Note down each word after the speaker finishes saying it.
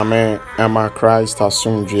Ame Emma Christ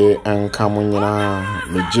asumdwe enkamu nyina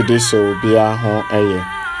mejide so bia ho eye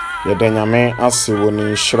yede nyame ase woni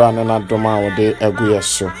nhira ne na doma wode egu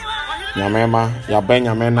yeso nyame ma yabe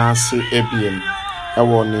nyame na ase ebiem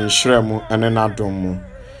ewo ni nhira mu ene na dom mu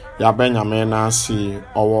yabe nyame na ase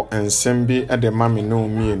owo ensem bi ede mame no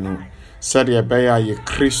mienu sede ebe ya ye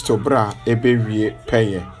Kristo bra ebewie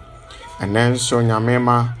peye enenso nyame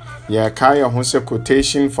ma ye kai ho se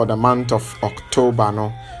quotation for the month of October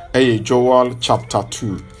no Joel chapter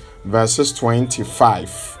 2 verses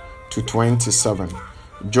 25 to 27.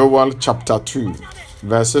 Joel chapter 2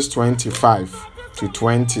 verses 25 to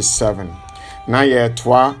 27. Na ye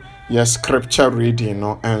twa ye scripture reading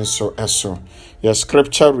no enso eso. Ye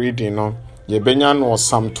scripture reading no ye benya no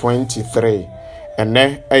Psalm 23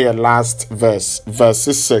 ene last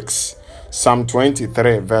verses 6. Psalm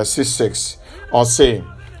 23 verses 6 or say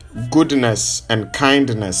goodness and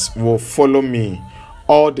kindness will follow me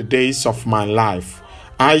all the days of my life.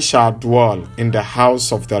 I shall dwell in the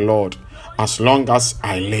house of the Lord as long as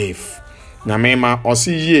I live. Namema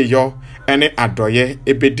osi ye yo ene adoye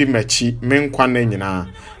ebedi mechi menkwa na nyina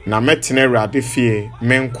na metene rade fie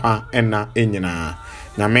menkwa ena enyina.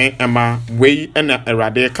 Name ema wei ena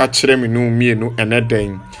erade ka kire me no mienu ene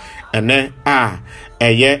den ene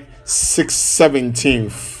eye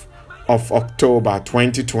 17th of October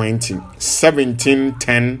 2020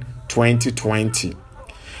 17/10/2020.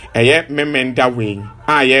 Eye memenda we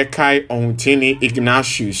ye kai ontini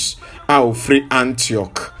Ignatius ofri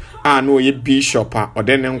Antioch no ye bishop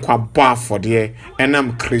odene nkwa ba afode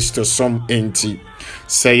enam Kristo som enti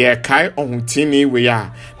se ye kai ontini we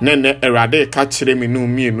ne erade ka kire me no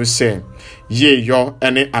mienu se ye yo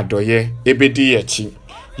ene adoye ebedi yachi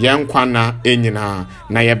ye nkwa na enyina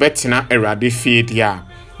na ye betena erade fie dia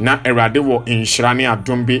na erade wo nhira ne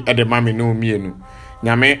adom bi ede mame no mienu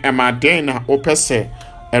nyame emaden na opese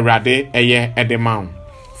erade eye edemam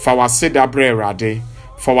fa waseda bra erade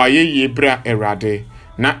fa waye bra erade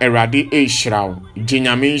na erade ehiraw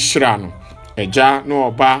ginyame nhira no eja no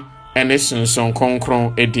oba ene sunsun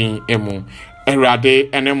konkron edin emu erade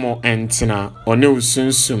enemo entina one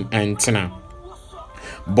usunsum entina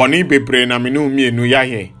boni bebre na menu mienu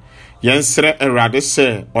yaye yensre erade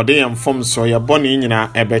se ode yemfom so ye boni nyina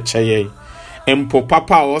ebecheye empo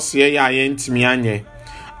papa ose ya ye ntimi anye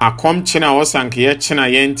akom china osanke ye china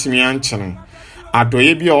ye ntimi anchene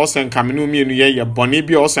adoye bi osanka menu mienu ye boni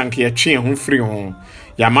bi osanke ye twe ho firi ho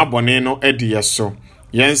yama boni no edi yeso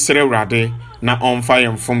yensre rade na onfa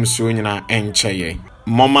yemfom so nyina encheye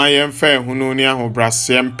mama yemfa hunu ni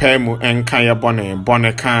ahobrase empa mu enka ye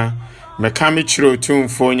boni ka meka mi chiro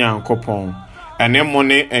tumfo nyankopon ene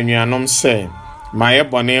mone anuanom se maye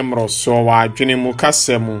boni mroso wa adwene mu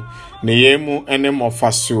kasemu ne yemu ene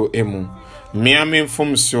mofaso emu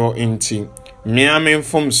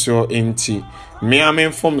miame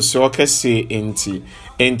mfomso kese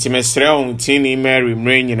enti mesre ontini Mary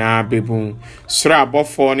mre nyina bebu sra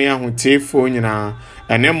abofo ne ahotefo nyina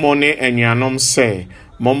ene mone anuanom se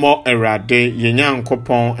momo erade ye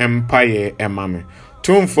nyankopon empaye emame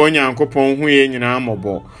tumfo nyankopon hu ye nyina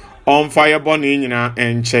mobo onfa ye bone nyina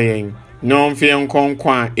encheyen no mfe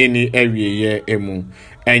nkonkwa eni awieye emu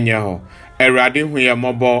enye ho erade hu ye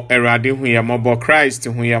mobo Christ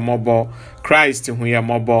hu ye mobo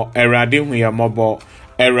erade hu ye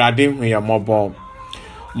mobo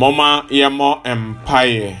mama ye mo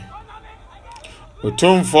empire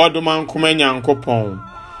otumfo doman kuma nyankopon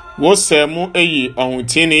wo semu eyi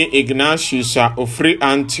ohutini Ignatius ofri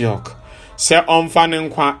Antioch se onfa ne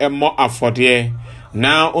nkwa emo afode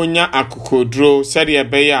na onya akokodro sede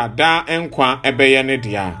ebeya da enkwa ebeye ne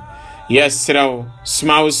dia yesrew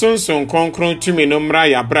smawsunsun konkron tumi no mra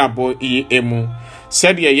ya brabo yi emu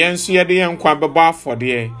sede yensu yede yenkwa beba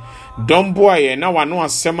afode dombo aye na wano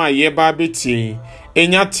asema ye ba beti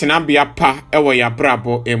enya tenabia pa ewo ya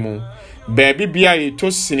brabo emu bebi bia ye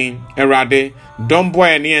tosini erade dombo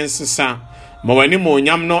aye ne ensesa mawani mo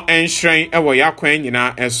nyam no enhran ewo ya kwan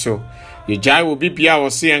nyina eso yejai obi bia wo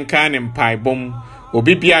se enka ne mpaibom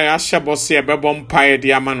obi bia ya hyebo se ebebo mpae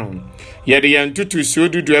de amano yede yantutu so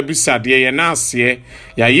dudu abusade ye na ase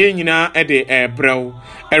ya ye nyina ede ebrew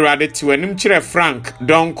erade tiwanim kire Frank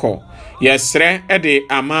Donko yesre ede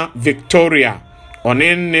ama Victoria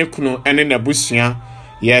onenne kunu ene nabusua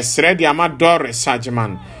yesre de ama Doris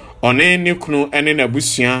Sajman onenne kunu ene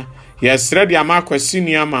nabusua yesre de ama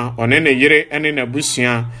Kwasini ama onenne yire ene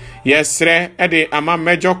nabusua yesre ede ama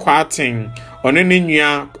Major Kwatin onenne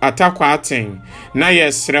nua Atakwatin na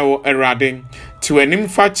yesre wo erade tiwanim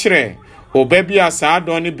fa kire obabi asa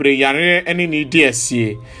adon ni bre yare ene ni di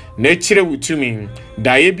asie na chire wutumi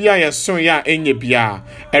da ye bia ye so ya enye bia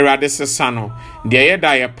Awurade sesa no de ye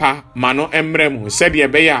da ye pa ma no emremu se de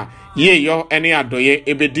be ya ye yo ene adoye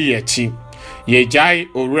ebedi ye chi ye jai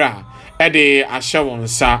owura ede ahye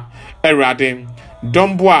wonsa Awurade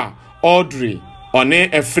domboa Audrey one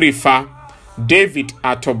efrifa David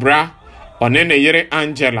Atobra one ne yere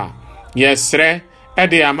Angela yesre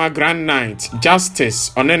ede ama Grand Knight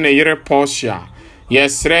Justice one ne yere Portia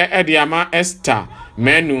yesre ede ama Esther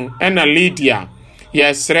Menu ena Lydia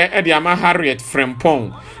yesre ede ama Harriet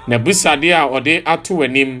Frempong na busade a ode ato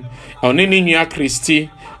wanim one ne nua Christy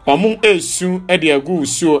omu esu ede agu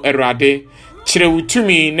usuo Awurade chire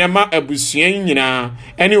wutumi nema abusuan nyina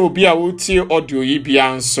ene obi a wotie audio yi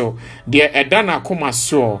bia nso de eda na koma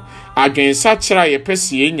so adwensa chira ye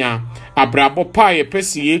pese nya abrabo pa ye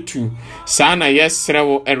pese yetu saa na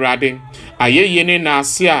yesrewo Awurade ayeye ne na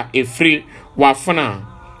ase a efri wafana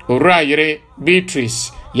owura yere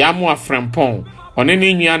Beatrice yamu afrempon one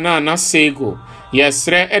ne nua na sego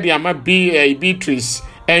yesre ede ama Beatrice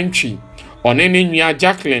entry one ne nua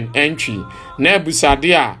Jacqueline entry na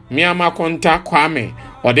busade a miama konta kwame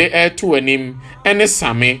ode eto anim ene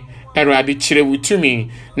same Awurade chire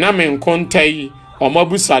wutumi na men konta yi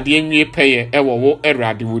omabusade enwie peye ewowo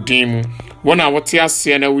Awurade wudin wona wote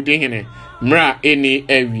ase na wudi hene mra eni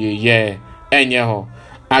awie ye enye ho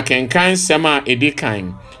akenkan sema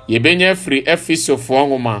edikan yebenya free efisofo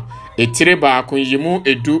nwoma etire ba konyimu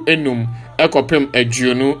edu enum ekopem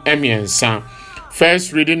aduonu emiensa.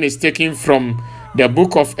 First reading is taken from the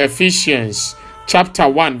book of Ephesians, chapter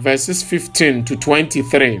 1, verses 15 to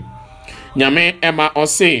 23. Nyame Emma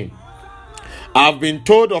Ose, I've been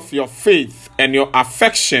told of your faith and your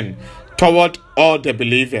affection toward all the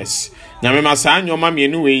believers. Nyame masa nyoma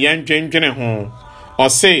mienu we yendwendwene ho.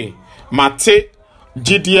 Ose, mate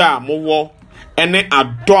gidia mowo ene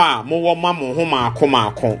adọ a mowo ma mo ho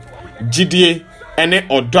maako. Gidie ene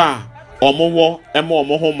odọ a omowo ema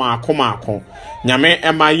omo ho maako. Nyame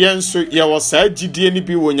ema yenso ye wo saa gidie ni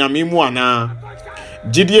bi wo nyame mu ana.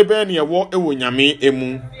 Gidie be ne ye wo ewo nyame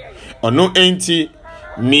emu. Ono enti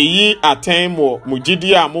meyi aten mo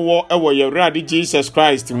gidie a mowo ewo Awurade Jesus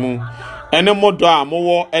Christ mu. Ene modo a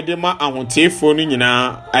mowo edema ahotefo no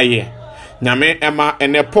nyina aye. Nyame ema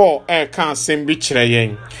ene Paul ka asem bi kire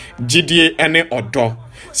yen. Gidie ene odo.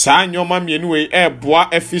 Saa nyoma mienu we boa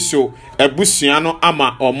efiso ebusua no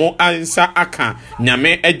ama omo ansa aka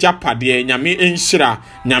nyame ejapade nyame enhira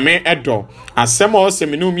nyame edo asem o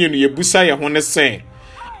semenu mienu yebusa ye ho ne se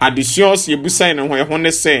adisios yebusa ne ho ye ho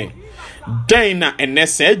ne se den na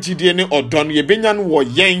enese agidie ne odo no yebenya no wo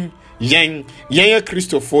yen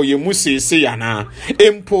Christopher ye musese yana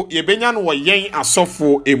empo yebenya no wo yen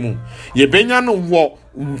asofo emu yebenya no wo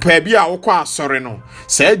mpabi a wokọ asọre no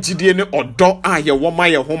saa gidie ne odo a ye wo ma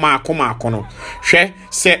ye ho maako no hwe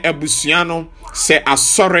se abusua no se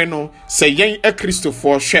asọre no se yen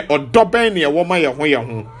Christopher hwe odo ben ne wo ma ye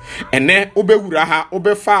ho ene obewura ha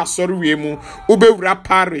obefa asọre we mu obewura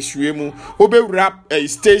parish we mu obewura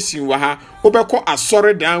station wa ha obekọ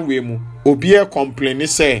asọre dan we mu obi e complain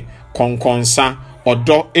se konkonsa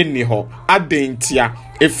odo eni ho adentia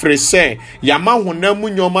efrese yama honamu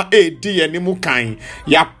nyoma edi yanimu kan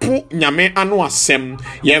yapo nyame anu asem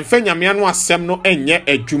yemfe nyame anu asem no enye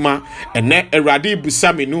adwuma ene Awurade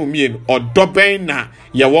busa menu mien odo ben na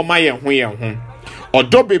ye wo ma ye ho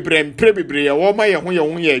odo bebre bebre ye wo ma ye ho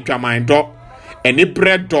ye adwaman do ene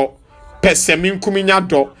bredo pesemin kuminya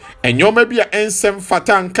do enyoma bia ensem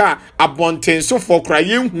fatanka abontenso for kra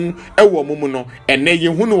yenhu ewo mumu no ene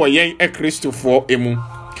yehu no yen Christopher emu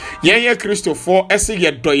yen Christopher ese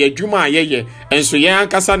ye do ye adwuma ye enso yen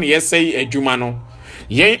ankasa ne yesei adwuma no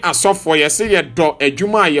yen asofo yese ye do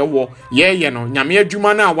adwuma ye wo ye no nyame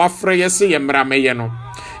adwuma na wafre yese ye mrame ye no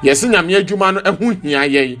yese nyame adwuma no ehu hia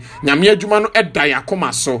ye nyame adwuma no eda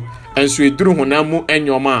yakoma so enso eduru honamu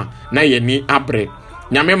enyoma na ye ni abre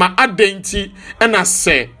nyame ma adenti ena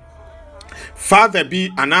se father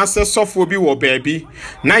bi anase sofo bi wo baabi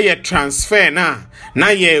na ye transfer na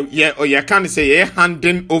ye can say ye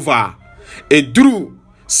handing over eduru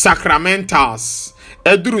sacramentals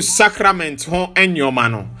eduru sacrament ho enyoma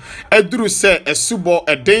no eduru se esubo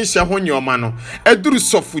edenhye ho nyoma no eduru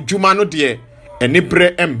sofu djuma no de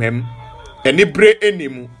enibre emmem enibre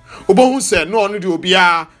enimu obohu se no onu de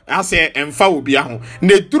obia ase emfa obia ho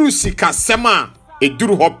na eduru sikasema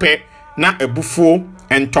eduru hope na ebufuo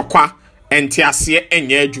entokwa entiase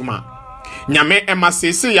enye adwuma nyame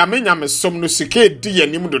emasese yame nyame som no sike di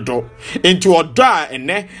yanim dodo enti odo a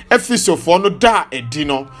ene efisofo no da edi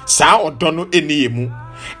no saa odo no eniyemu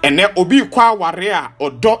ene obi kwa aware a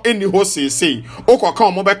odo eni ho sese okoka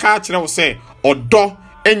omo beka akire wo se odo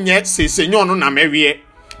enye sese nyo no na mewie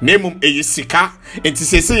nemum eyi sika enti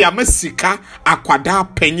sese ya masika akwada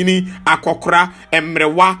panyini akokora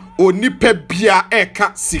emrewa onipa bia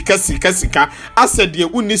eka sika asede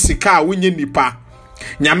uni sika a wonye nipa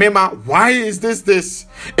nyamema why is this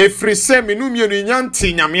efri se menum yenu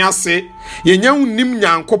nyanti nyame ase yenya unim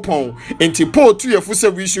nyankopon enti Paul to yefu say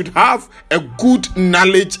we should have a good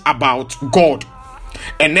knowledge about God.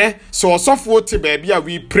 Ene so osofo te baby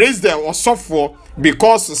we praise the osofo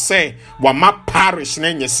because say wama parish na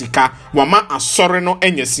enye sika wama asore no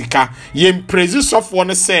enye sika yem praise sofo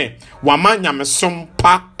no say wama nyamesom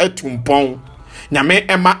pa etumpon nyame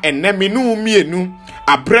ema enemi no mienu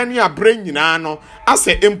abrani abran nyina no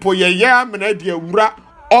ase empo ye ya mena de awura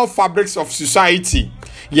all fabrics of society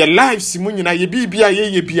ye lives mu nyina ye bibia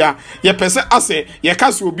ye bia ye pese ase ye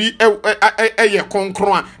kase obi ye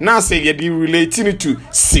konkron na ase ye di relating to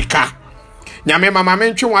sika nyame mama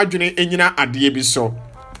mentwe wadwene enyina ade bi so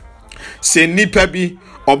se nipa bi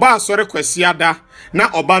oba asore kwasiada na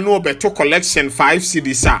oba no obeto collection 5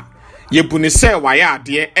 cedis a ye buni se waya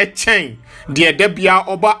ade echen de debia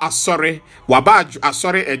oba asore waba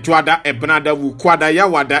asore ejuada ebnada wukwada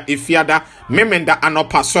yawada efiada memenda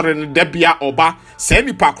anopa asore ne debia oba se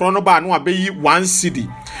nipa kro no ba no abeyi 1 cedi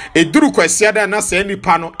eduru kwasiada na se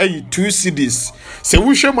nipa no eyi 2 cedis se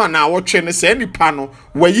wuhwema na wotwe ne se nipa no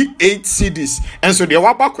wayi 8 cedis enso de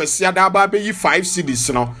waba kwasiada ba abeyi 5 cedis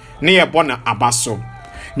no ne ye bona abaso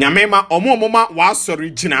nyamema omomoma wa asore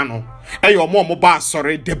gina no eye omomo ba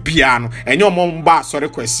asore debia no enye omomo ba asore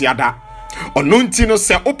kwasiada onunti no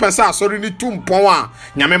se opesa asore ni tumpon a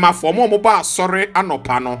nyamema fo omo ba asore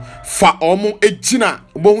anopa no fa omo egina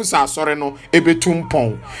bohu sa asore no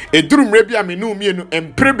ebetumpon edurumre bia menu mienu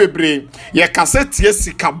empre bebre ye kasete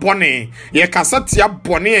sika bone ye kasete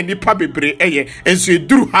abone anipa bebre eye enso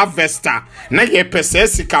eduru harvester na ye pesa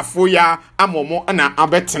sika fo ya amomo na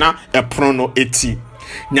abetena eprono no eti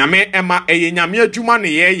nyame ema eye nyame adwuma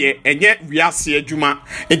ne ye enye wiase adwuma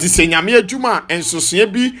enti se nyame adwuma ensoso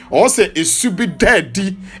bi o se esu bi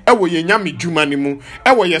dadi ewo ye nyame adwuma ne mu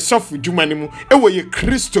ewo ye sofu adwuma ne mu ewo ye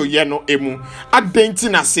Kristo ye no emu adenti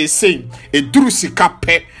na sesei eduru sika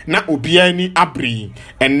pe na obia ni abri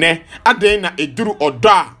enne aden na eduru odo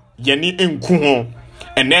a ye ni enku ho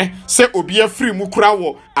enne se obia firi mu kura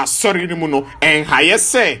wo asori ne mu no enhaye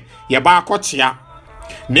se ye ba akochia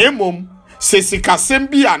na emom se sika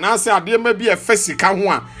sembia na se ade ma bi efesika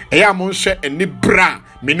ho a eya mo nhwe eni bra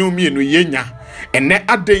menu mienu yenya ene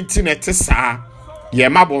adenti na tesa ye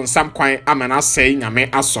mabonsam kwan amana sei nyame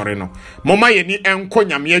asore no moma ye ni enko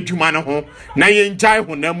nyame adwuma no ho na ye njai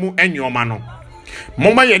honamu enyoma no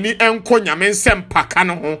moma ye ni enko nyame nsempaka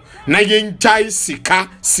no ho na ye njai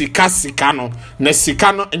sika no na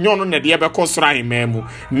sika no enyo no na de ebekosoro ahemamu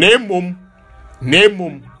na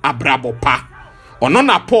emom abrabo pa ono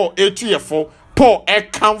na Paul etuyefo Paul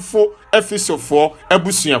ekamfo efisofo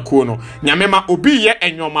abusuakuo no nyamema obi ye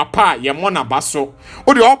enyoma pa ye mona baso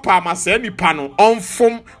o de opa ma se nipa no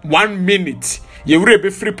onfom 1 minute ye wure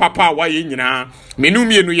be free papa wa ye nyina menu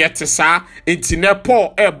mienu ye tesa entine Paul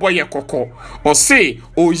eboye kokko o se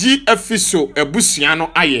oyi efiso abusua no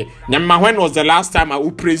aye nyamema when was the last time I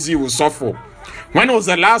praise you suffer when was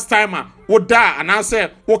the last time woda anase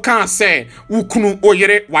wo kan se wukunu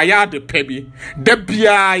oyere waya de pebi da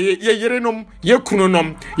bia ye yerenom ye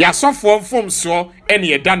kununom ya sofo mfom so ene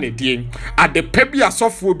ye da ne die ade pebi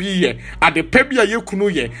asofo bi ye ade pebi ye kunu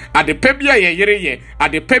ye ade pebi ye yere ye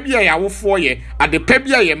ade pebi ya wofo ye ade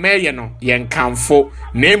pebi ye meye no ye nkamfo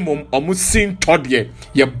na emom omusin todye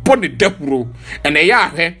ye bone dahuro ene ya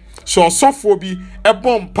ahwe so sofo bi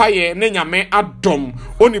ebom paye ne nyame adom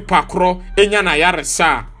onipa kro enya na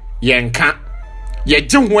yaresa yenka ye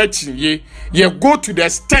jehu achiye ye go to the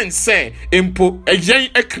extent say empo yen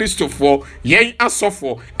Christopher yen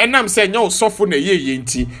asofo enam say nya osofo na ye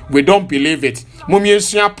nti we don't believe it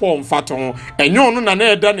momiensua Paul mfato enyo no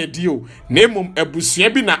na eda na dio na emom abusua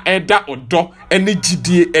bi na eda odo ene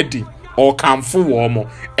gidie edi o kamfo wo mo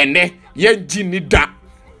ene yen gi ni da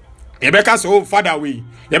yebeka say oh father we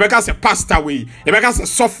yebeka say pastor we yebeka say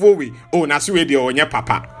sofo we oh na so we de onye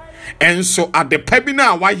papa enso adepa bi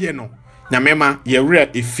na waye no nyamema yewre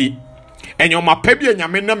efi enyoma pa bi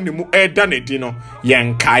nyame nam ne mu eda na di no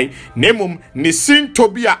yenkai nemum ne sinto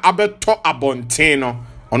bi a abeto abonten no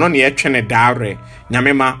ono ne yetwe ne daare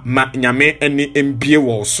nyamema nyame ani embie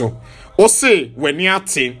wo so ose wani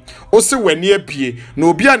ate ose wani abie na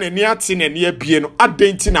obi a nani ate na ne abie no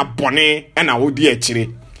adenti na bone na wodi akire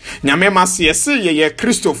nyame masese ye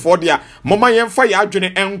Christopher dia mama yemfa ya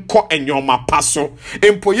adwene enko enyoma paso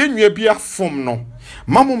empo ye nwia bi afom no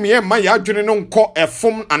mamum ye ma ya adwene no nko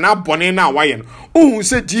efom ana bone na waye no ohun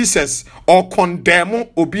se Jesus o condemn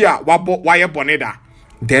obi a wabo waye bone da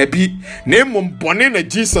Debi name bone na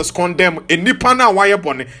Jesus condemn enipa na waye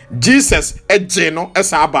bone Jesus eje no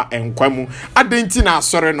esaba enkwam adenti na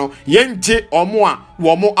asore no yenje omo a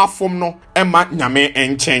wo mo afom no ema nyame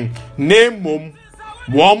enchen name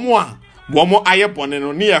wo mo aye bone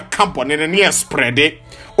no ne ka bone no ne spread it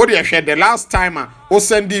o de hwe the last time o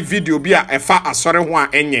send video bi a efa asore ho a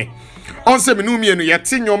enye on se menu mienu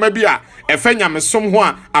yete nyoma bi a efa nyamesom ho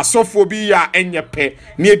a asofo bi ya enye pe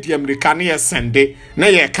ne edi amerika ne ye sende na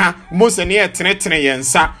ye ka mose ne ye tenetene ye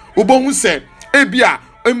nsa ubohu se ebia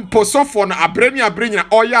imposofo no abrani nyina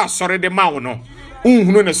oya asore de ma wo no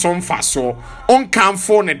unhunu ne so mfaso on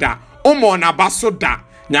kanfo ne da omo na baso da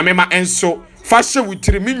nyamema enso fashe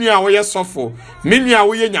wutiri minua wo ye sofo minua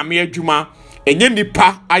wo ye nyame adwuma enye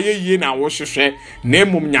nipa ayeye na wo hwehwe na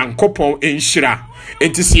emum nyankopon enhyira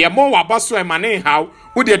entisi ye mo wabaso emane haw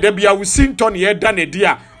wo de da bia wo sinton ye da ne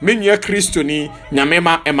dia menua kristoni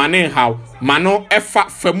nyamema emane haw mano efa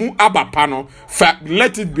famu abapa no fa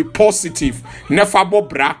let it be positive nefa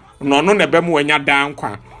bobra no no ne bemu anya dan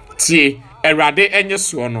kwa tie erade enye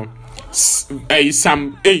so no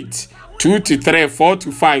Psalm 8 2 to 3 4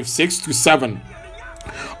 to 5 6 to 7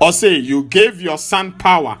 or say you gave your son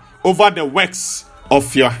power over the works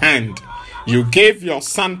of your hand. You gave your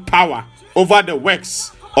son power over the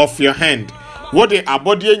works of your hand. What the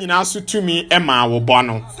abodie nyina so to me ema wo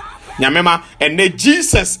bono. Nyamema ene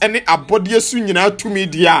Jesus ene abodie so nyina to me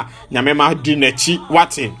dia nyamema di nachi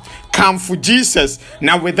wate. Come for Jesus.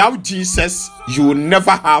 Now without Jesus you will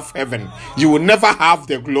never have heaven. You will never have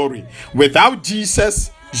the glory. Without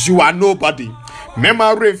Jesus you are nobody.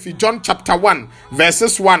 Memory fi John chapter 1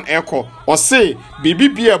 verses 1 echo or say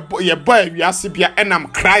bibi ye boy wiase bia enam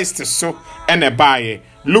Christ so ene baye.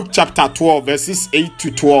 Luke chapter 12 verses 8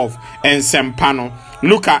 to 12 and sempano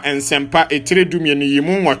Luka and sempa etire dumienu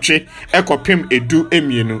yimu nwotwe ekopem edu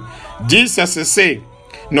emienu. Jesus say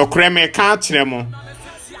no kreme ka kiremo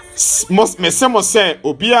mesemo say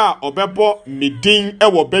obi a obebo medin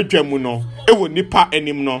ewo badwamu no ewo nipa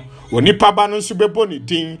enim no Onipa ba no nso bebo ni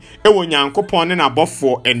din ewo nyankopon ne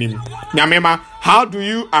nabofo anim. Nyamema, how do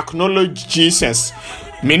you acknowledge Jesus?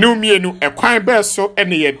 Menu mienu ekwan be so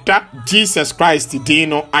ene yeda Jesus Christ din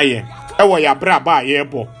no aye. Ewo ya bra ba ye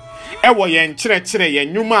bo. Ewo ye nkyere ye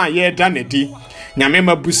nwuma ye da ne di.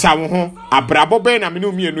 Nyamema busa wo ho abrabo be na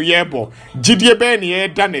menu mienu ye bo. Gidie be ne ye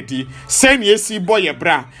da ne di. Sen ye si bo ye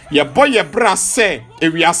bra se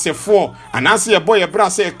ewiasefo anase ye bo ye bra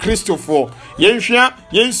se Christopher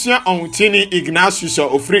yenhia ontini Ignatius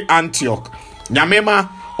ofri Antioch. Nyamema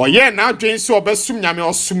oye na adwen se obesum nyame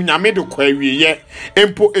osum nyame de kwa wiye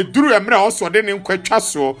empo eduru emre oso de ne nkwa twa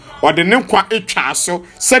so ode ne nkwa etwa so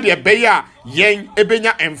se de beye a yen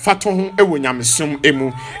ebenya emfato ho ewo nyamesum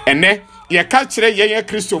emu ene ye ka kire yen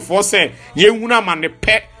Christopher se yenhunu amane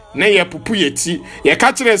pe na ye pupu yeti ye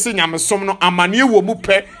ka kire se nyamesom no amane wo mu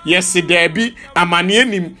pe ye se dabi amane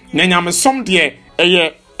nim na nyamesom de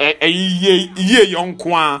ye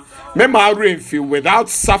yonkwa mema renfi without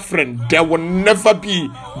suffering there will never be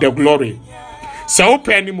the glory. So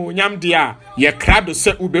open mo nyam dia ye krado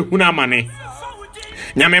se ubehuna amane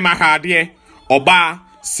nyamema hade oba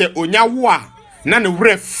se onyawo a na ne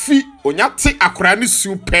wura fi onyate akora ne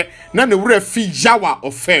supe na ne wura fi yawa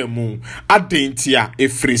ofemu adentia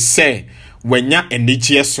efri se wanya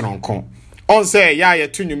enigye soronko on se ya ye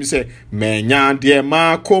tunum se menya de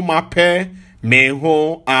ma koma pe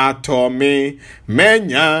meho atome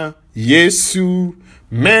menya Yesu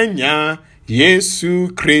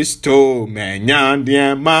Kristo menya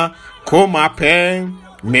de ma koma pe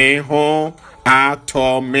meho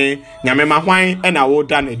atome nyamema hwan ena wo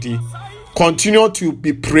da ne di. Continue to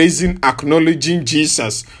be praising, acknowledging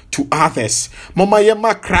Jesus to others. Mama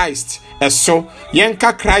yema Christ eso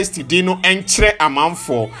yenka Christ dino enkyere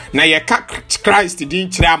amanfo na yeka Christ din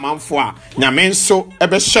kyere amanfo a nyame nso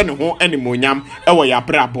ebehye ne ho animonyam ewo ya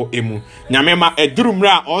brabo emu nyame ma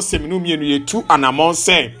edurumra oseminu mienu yetu anamon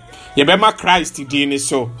se yebema Christ din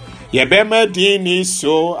so yebema din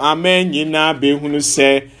so amenyina behunu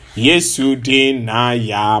se Yesu din na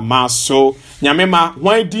ya maso nyamema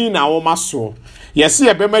wan din na wo maso yesi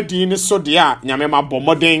ebema din so de a nyamema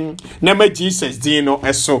bomoden na ma Jesus din no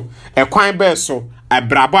eso ekwan be so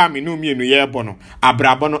abrabo amenu mienu ye bo no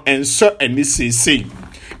abrabo no enso ani sesei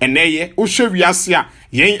eneye wo hwe wiase a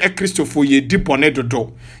yen Christopher ye di bone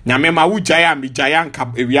dodo nyamema wo gyae amigyae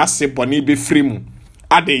nka wiase bone be frimu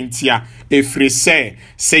adentia efri se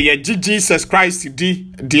ye Jesus Christ di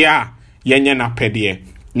dia yenye na pede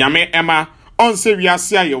nyame ema onse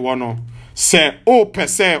wiase ayewo no se o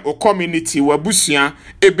pese o community wabusua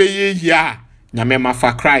ebeye ya nyame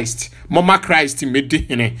mafa Christ mama Christ medi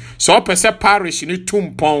hene so opese parish ni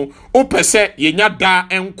tumpon opese yenya da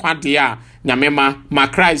enkwade a nyame ma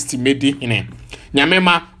Christ medi hene nyame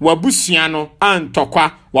ma wabusua no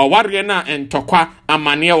antokwa waware na entokwa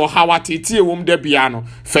amane wo hawatete ewom da bia no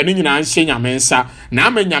fa ni nyina nhye nyame nsa na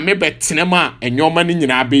ama nyame betenema a enyoma ni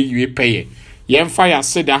nyina be yiwe peye yemfa ya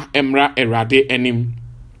seda emra erade anim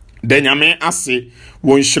da nyame ase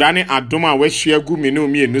wonhyira ne adom a wahia gu me ne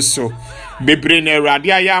omienu so bebre na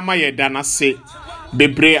erade ayama ye da na se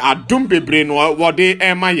bebre adom bebre no wode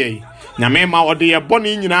ema ye nyame ma wode ye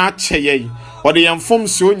bone nyina ache ye wode ye mfom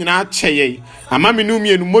so nyina ache ye ama me ne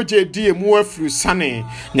omienu moje di emu afuru sane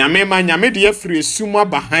nyame ma nyame de afuru esum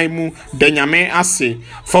abahan mu da nyame ase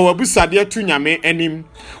fa wabusade atu nyame anim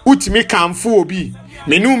utimi kamfo obi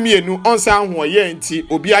me ne omienu onsa ahoye nti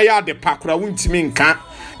obi aya de pakora wuntimi nka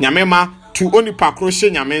nyame ma tu oni pakro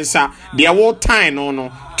hye nyame nsa de wo tan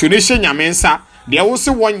no tu ne hye nyame nsa de wo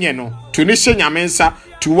se wonye no tu ne hye nyame nsa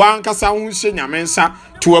tu wankasa ho hye nyame nsa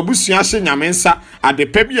tu abusua hye nyame nsa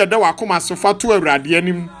adepa bi eda wakoma so fa to awurade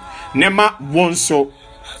anim nema wonso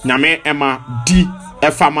nyame ema di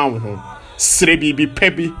efama wo ho sre bibi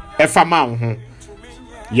pebi efama wo ho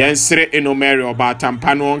yensre enomere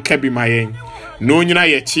obatampa no onka bi mayen no nyina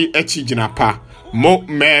yechi echi ginapa mo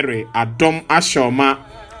Mary adom ashoma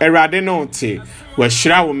erade no te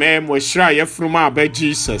washira wo mem washira yefruma aba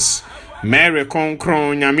Jesus Mary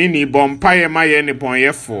konkron nyame ni bompaye maye ne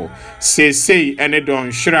bonyefo sesei ene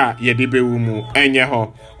don hira yede bewu mu enye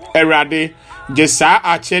ho erade gesa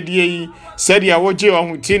achedie yi said woje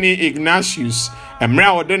ohutini Ignatius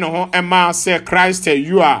emra wode no ho ema se Christ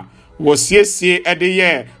you are wosiesie ede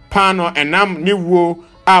ye pano enam ni wo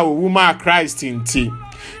a wuma Christ nti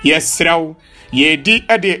yesrew yedi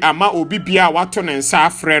ede ama obibia wato ne nsa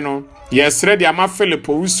afre no yesre de ama Philip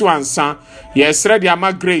wusu ansa yesre de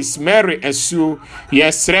ama Grace Mary esuo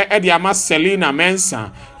yesre ede ama Selina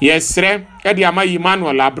Mensa yesre ede ama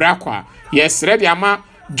Emmanuel Abrakwa yesre de ama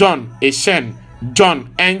John Eshen John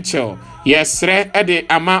Angel yesre ede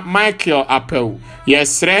ama Michael Apel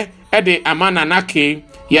yesre ede ama Nanake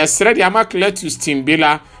yesre de ama Cletus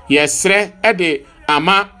Timbila yesre ede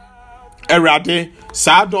ama Erade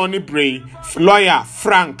Sadoni Bray lawyer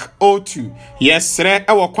Frank Otu yesre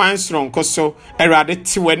ewo kwansron koso erade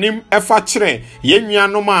tiwanim efa kire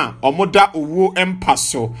yenuanom a omoda owo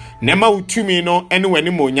empaso nema utumi no ene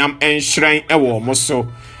wanim onyam enhran ewo omoso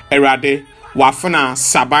erade wafuna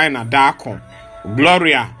Sabina Dako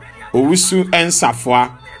Gloria owusu ensafoa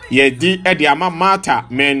yedi ede ama Martha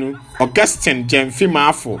menu Augustine Jemfima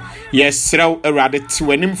afo yesrew erade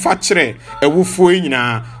tiwanim fa kire ewufo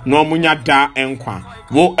nyina no omunya da enkwa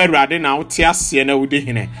wo erade na wote ase na wudi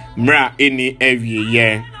hene mra eni awie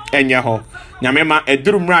ye enye ho nyame ma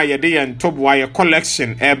eduru mra ye de ye ntoboa ye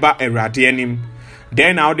collection eba erade anim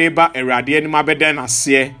den na wode ba erade anim abeden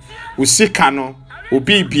ase usika no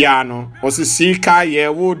obi bia no osisika ye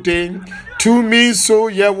wode to me so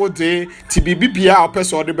ye wode ti bibia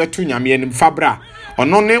opese wode betu nyame anim fabra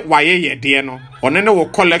ono ne waye ye de no ono ne wo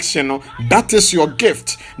collection no that is your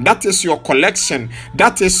gift that is your collection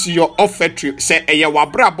that is your offertory say eye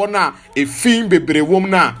wabrabo na efin bebre wom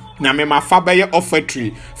na nyame mafa be ye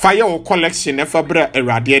offertory fa ye wo collection e fabra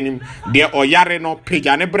erade anim de oyare no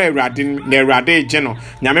pagya ne bra erade na erade je no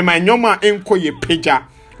nyame ma nyoma enkoye pagya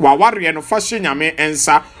waware no fashe nyame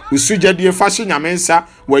ensa usujadie fashe nyame ensa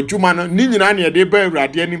wadwuma no ni nyina ne de ba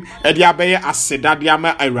erade anim e de abaye asedade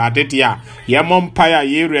ama erade de a ye mompaya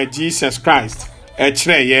ye Jesus Christ e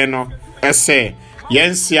kire ye no ese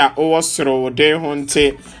yensia owosoro de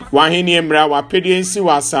honte waheni emra wapediensi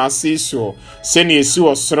wasase so se ne esi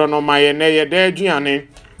osoro no maye na ye da aduane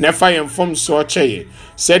na fa ye mfom so cheye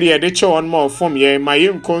se de de che won ma ofom ye maye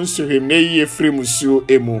nkonsuhim na ye firi musuo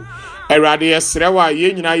emu erade yesrewa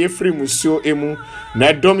ye nyina ye firi musuo emu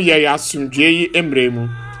na dom ye asumdwe yi emremu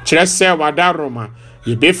kire se wada Roma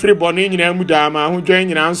ye be firi bone nyina mu da ma hodwan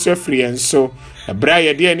nyina nso firi enso ebra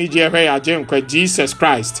ye de ani je hwe ya je nkwa Jesus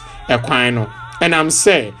Christ ekwan no enam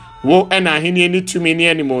se wo ena hini ni tumi ni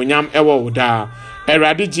ani monyam ewo da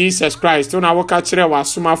erade Jesus Christ ona woka kire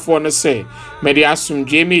wasomafo no se me de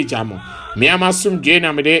asumdwe me jamo me amasumdwe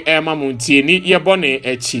na me de ema muntie ni ye bone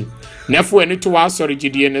echi nefo eni to wasori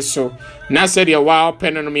gidie ne so na se de wa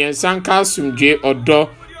open no me nsanka asumdwe odo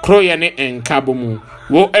kroye ne enkabomu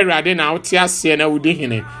wo erade na wote ase na wudi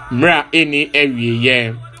hene mra eni awie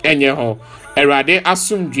ye enye ho erade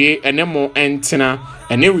asumdwe ene mo entena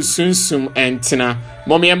ene usunsum entena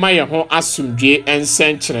momye ma ye ho asumdwe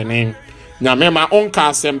ensenkyerene nyame ma onka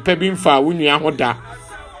asempa bi mfa wunua ho da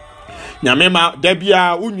nyame ma da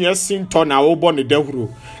bia unua sinto na wo bo ne dahuro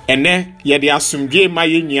ene ye de asomdwe ma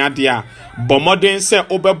ye nua de a bomoden se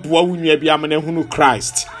obeboa unua bia amene hunu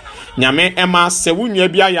Christ nyame ema se unua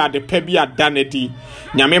bia ya de pa bia danedi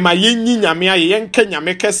nyame ma yenyi nyame aye yenka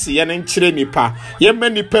nyame kese ye nkyere nipa ye ma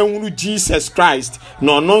nipa hunu Jesus Christ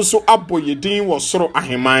no no nso aboyedin wo soro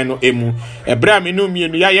aheman no emu ebra me no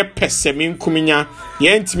mienu ya ye pese me nkuminya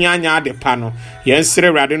ye ntimi anya ade pa no ye nsere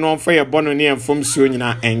wrade no mfa ye bono ne emfom suo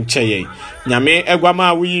nyina enche ye nyame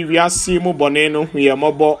egwama wuyi wiase mu bone no hu ye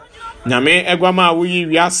mobo nyame egwama wuyi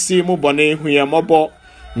wiase mu bone hu ye mobo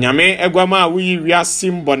nyame egwama wuyi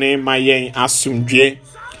wiase mu bone ma yen asomdwe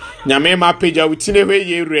nyame ma peja wutine hwe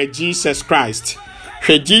ye re Jesus Christ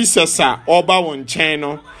hwe Jesus a oba won chen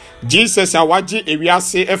no Jesus a waji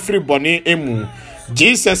ewiase efri bone emu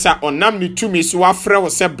Jesus a onam ni tumi so afre wo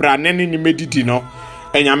se branene ni medidi no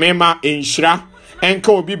enyame ma enhira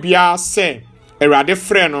enka obibia se erade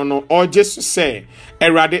frɛ no no ojesu se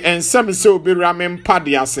erade ensem se obira me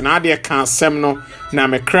mpade ase na ade ka asem no na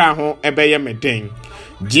me kra ho ebeye meden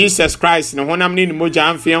Jesus Christ ne honam ni moja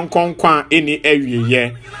amfe nkonkwan eni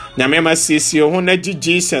awieye nyame ma siesie ho na gi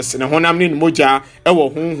Jesus ne honam ni moja ewo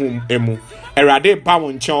honhom emu erade ba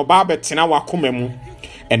won nche oba betena wakoma mu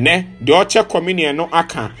ene de oche communion no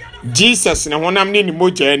aka Jesus ne honam ni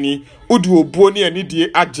moja ani udu obuo ni ani die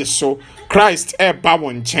ageso Christ ba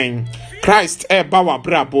won nchen Christ ba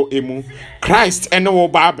wabrabo emu Christ ene wo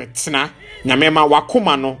ba betena nyame ma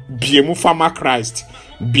wakoma no biemu fama Christ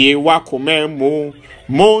bie wakoma mu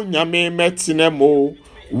mo nyame metine mo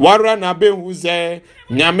wara na behuze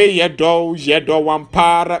nyame yedo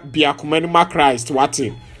wampara biakomani ma Christ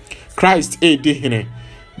wate Christ di hene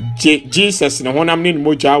Jesus ne honam ne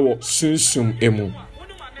moja wo sunsum emu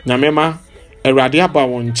nyame ma erade aba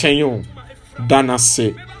won nchen yo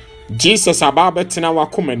danase Jesus ababa tena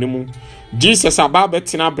wakomani mu Jesus ababa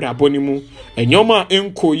tena braboni mu enyoma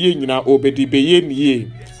enkoye nyina obedi beye niye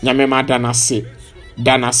nyame ma danase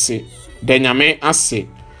de nyame ase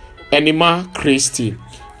enima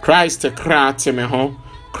Christ krate me ho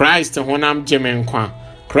Christ honam jemenkwa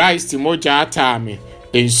Christ moja atame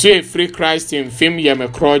ensu free Christ mfim ye me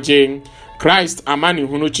kroje Christ amani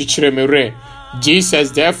hunu chichire me re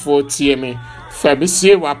Jesus therefore tie me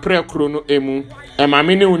fabisie wa prekro no emu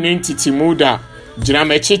emamene uni ntiti muda jina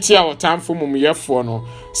me chiti a wotamfo mumyefo no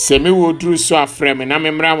semi woduru so afrem na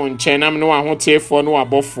me mra mo nchen na me no ahotefo no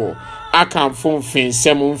abofo akamfo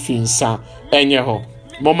mfinsem mfinsa enye ho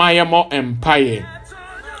bomaye mo empire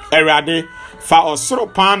erade fa osoro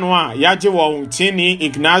pano a yaje wo ntini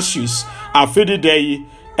Ignatius afidi dei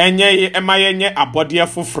enye emayenye abode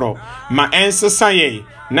foforo ma ensesa ye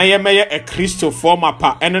na yemeye e Christopher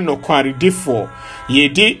mapa ene no kwaridifo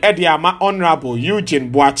yedi ede ama honorable Eugene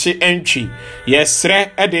Boachi entry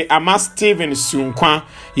yesre ede ama Steven Sunkwa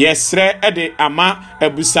yesre ede ama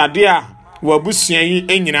ebusade a wabusuan yi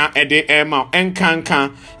enyina ede ema enkanka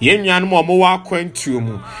yenuanom omo wa kwantuo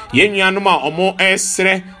mu yenuanom a omo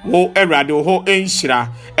esre wo erade ho enhyira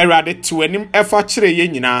erade tiwanim efa kire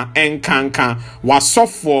yenyina enkanka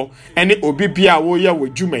wasofo ene obibia wo ya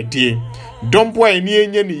wadwumadie dompo eni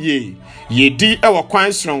enye ne ye yedi ewo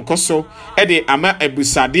kwan sronkoso ede ama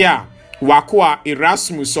ebusade a wakoa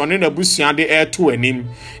Erasmus one na busuade eto anim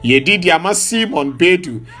yedi di ama Simon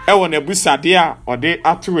Bedu ewo na busade a ode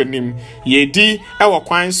ato anim yedi ewo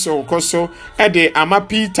kwan so koso ede ama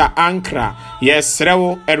Peter Ankra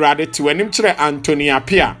yesrewo erade tiwanim kire Anthony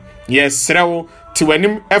Apia yesrewo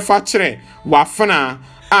tiwanim efa kire wafana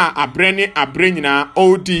a abrenyina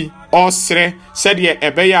odi osre sede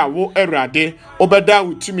ebeya wo erade obeda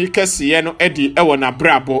wutumi kesiye no edi ewo na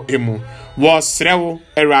brabo emu wo srewo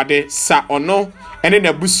erade sa ono ene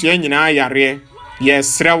na busua nyina yare ye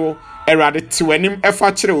srewo erade tiwanim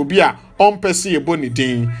efa kire obi a ompese yebo ni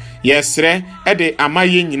din ye sre ede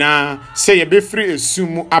amaye nyina se ye befri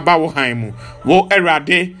esumu abawo han mu wo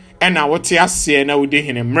erade ena wote ase na wode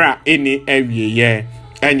hene mra eni awieye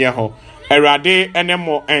enye ho erade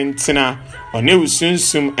enemo entina one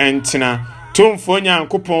usunsum entina tumfo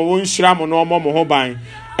nyankopon wo nhyira mo no mo ho ban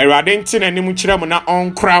erade ntina nim kyerɛ mo na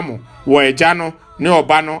onkra mo wo agya no ne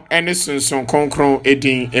oba no ene sunsun konkron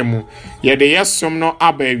edin emu yede yesom no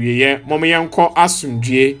aba awieye mom yenko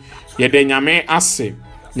asomdue yede nyame ase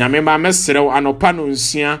nyame ba mesrew anopa no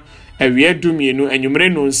nsia awie dumienu anwumre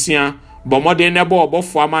no nsia bomode ne bo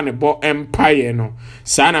obofo ama ne bo empire no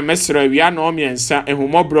saa na mesrew awia no omiensa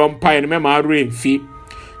ehumobro empire no mema remfi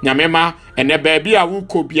nyame ma ene baabi a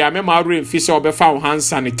wuko bia mema remfi se obefa wo hand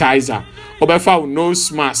sanitizer obefa wo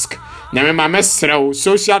nose mask nyame ma mesrew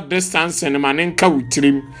social distance ne manenka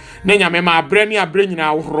wutrim ne nyame ma abre ne abre nyina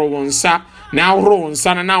ahoro wonsa na ahoro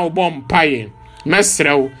wonsa na wo bom paye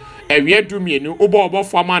mesrew ewie dumienu obo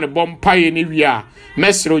fama ne bompaye ne wie a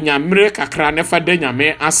mesro nyamre kakra ne fada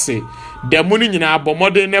nyame ase da mu ni nyina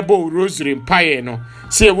abomode ne bo rosary mpaye no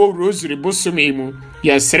se e wo rosary bosome mu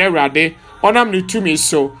yesre Awurade onam ne tumi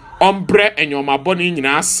so ombre enyoma boni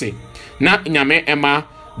nyina ase na nyame ema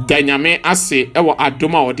da nyame ase ewo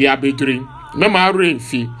adoma ode abeduri mema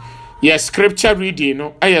renfi yes scripture reading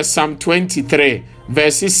no Psalm 23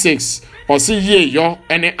 verse 6 osi ye yo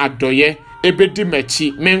ene adoye ebedi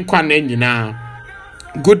machi menkwa na nyina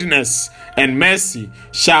goodness and mercy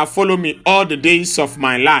shall follow me all the days of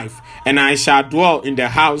my life, and I shall dwell in the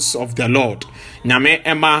house of the Lord. Nyame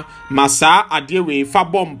ema masa adewe fa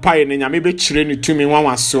bompa ne nyame be kire ne tumi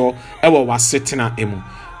wanwaso ewo wasetena emu.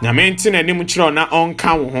 Nyame nti na nim kire na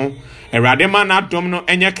onka wo ho. Erade ma na dom no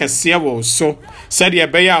enye kese wo so. Said ye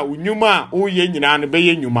be ya unyuma a uye nyina ne be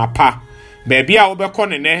ye nyuma pa. Baby a wobekɔ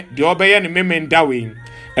ne ne de obeye ne memenda we.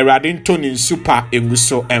 Erade nto ne nsupa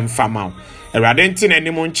enguso emfama. Erade nti na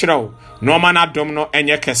nim nkire wo. No man adom no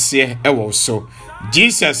enye kese ewo so.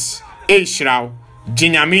 Jesus shiraw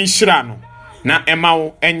jinyame shira no na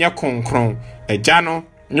emawo enye konkron eja no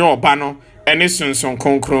nye oba no ene sunsun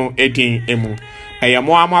konkron edin emu.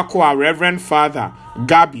 Eyemo amako a Reverend Father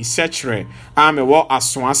Gabby Sechere amewo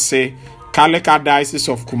asoase Catholic Diocese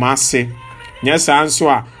of Kumasi. Nyesa anso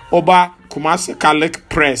a oba Kumasi Catholic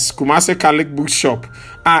Press, Kumasi Catholic Bookshop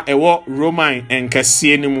a ewo Roman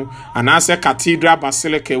enkesie nimu anase Cathedral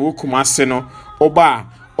Basilica ewo Kumasi no oba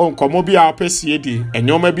onkomo bi a opesie di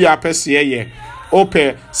enyoma bi a pesie ye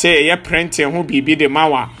ope say ye printing ho bibi de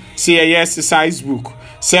mawa say ye exercise book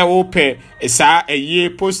say ope sa eye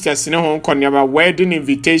posters ne ho nkonyaba wedding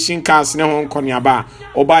invitation cards ne ho nkonyaba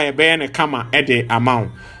oba ye be ne kama ede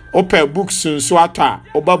amount ope books nso ato a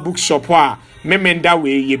oba bookshop a memenda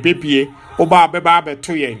we ye bebie oba beba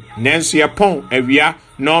abeto ye nanso ye pon awia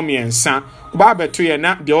no miensa oba beto ye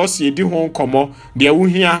na de osi edi ho nkomo de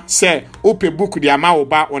wuhia se ope book de ama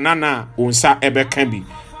oba onana onsa ebeka bi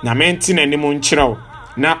nyame nti na nim nkyerɛw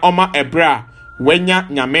na oma ebra wanya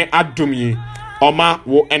nyame adomye oma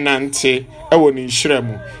wo enante ewo ni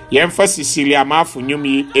nhyerɛmu yemfa Cecilia mafo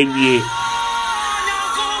nwumi ewie